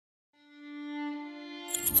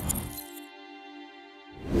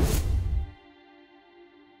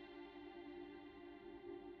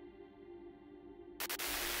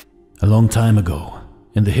A long time ago,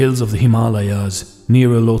 in the hills of the Himalayas,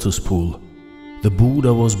 near a lotus pool, the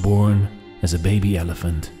Buddha was born as a baby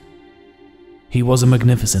elephant. He was a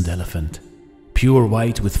magnificent elephant, pure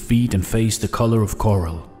white with feet and face the color of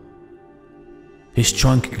coral. His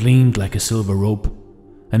trunk gleamed like a silver rope,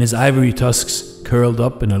 and his ivory tusks curled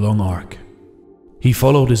up in a long arc. He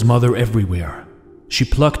followed his mother everywhere. She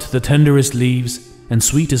plucked the tenderest leaves and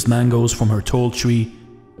sweetest mangoes from her tall tree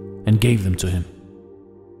and gave them to him.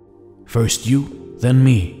 "First you, then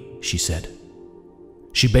me," she said.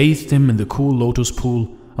 She bathed him in the cool lotus pool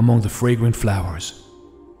among the fragrant flowers.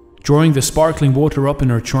 Drawing the sparkling water up in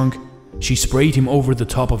her trunk, she sprayed him over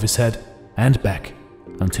the top of his head and back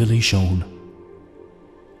until he shone.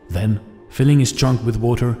 Then, filling his trunk with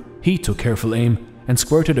water, he took careful aim and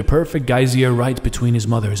squirted a perfect geyser right between his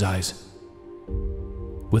mother's eyes.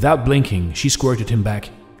 Without blinking, she squirted him back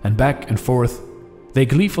and forth. They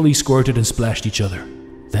gleefully squirted and splashed each other.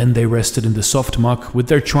 Then they rested in the soft muck with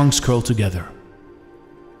their trunks curled together.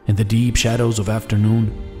 In the deep shadows of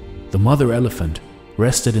afternoon, the mother elephant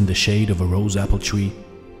rested in the shade of a rose apple tree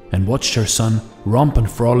and watched her son romp and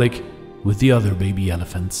frolic with the other baby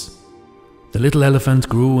elephants. The little elephant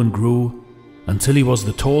grew and grew until he was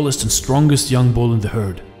the tallest and strongest young bull in the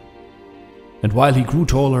herd. And while he grew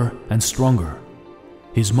taller and stronger,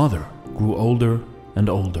 his mother grew older and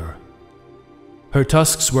older. Her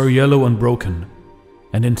tusks were yellow and broken,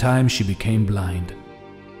 and in time she became blind.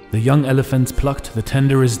 The young elephant plucked the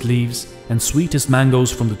tenderest leaves and sweetest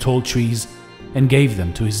mangoes from the tall trees and gave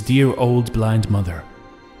them to his dear old blind mother.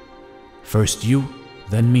 "First you,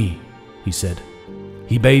 then me," he said.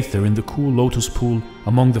 He bathed her in the cool lotus pool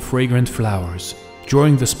among the fragrant flowers.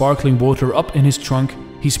 Drawing the sparkling water up in his trunk,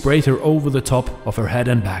 he sprayed her over the top of her head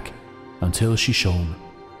and back until she shone.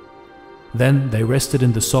 Then they rested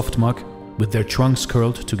in the soft muck with their trunks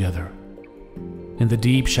curled together. In the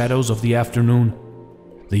deep shadows of the afternoon,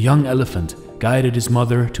 the young elephant guided his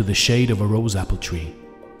mother to the shade of a rose apple tree.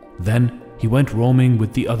 Then he went roaming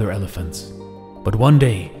with the other elephants. But one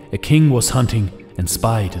day a king was hunting and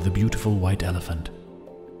spied the beautiful white elephant.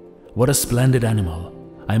 "What a splendid animal!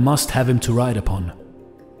 I must have him to ride upon."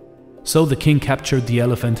 So the king captured the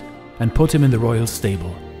elephant and put him in the royal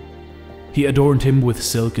stable. He adorned him with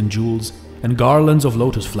silk and jewels and garlands of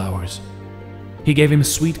lotus flowers. He gave him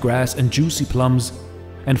sweet grass and juicy plums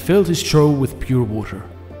and filled his trough with pure water.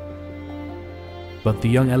 But the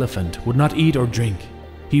young elephant would not eat or drink.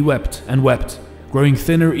 He wept and wept, growing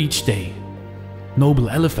thinner each day. "Noble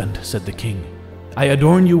elephant," said the king, "I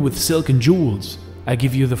adorn you with silk and jewels. I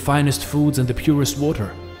give you the finest foods and the purest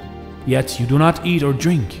water. Yet you do not eat or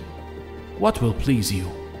drink. What will please you?"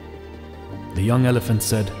 The young elephant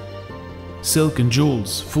said, "Silk and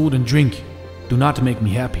jewels, food and drink do not make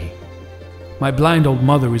me happy. My blind old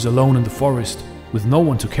mother is alone in the forest, with no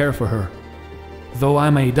one to care for her. Though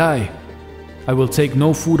I may die, I will take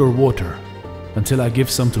no food or water until I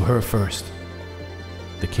give some to her first."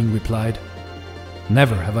 The king replied,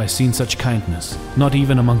 "Never have I seen such kindness, not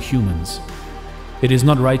even among humans. It is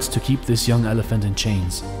not right to keep this young elephant in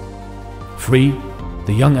chains." Free,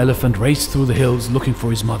 the young elephant raced through the hills looking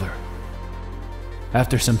for his mother.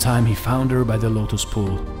 After some time he found her by the lotus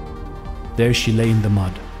pool. There she lay in the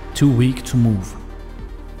mud, too weak to move.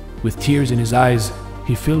 With tears in his eyes,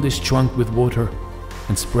 he filled his trunk with water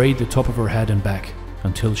and sprayed the top of her head and back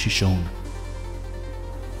until she shone.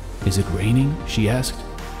 "Is it raining?" she asked.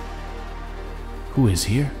 "Who is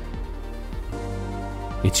here?"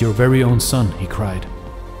 "It's your very own son," he cried.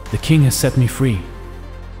 "The king has set me free."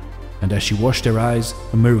 And as she washed her eyes,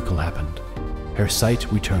 a miracle happened. Her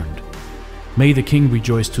sight returned. "May the king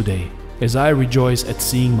rejoice today, as I rejoice at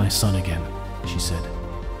seeing my son again," she said.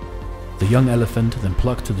 The young elephant then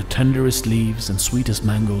plucked the tenderest leaves and sweetest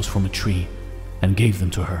mangoes from a tree and gave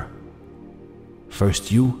them to her.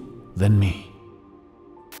 "First you, then me."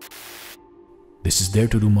 This is Dare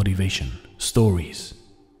to Do Motivation Stories.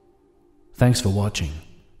 Thanks for watching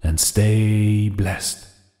and stay blessed.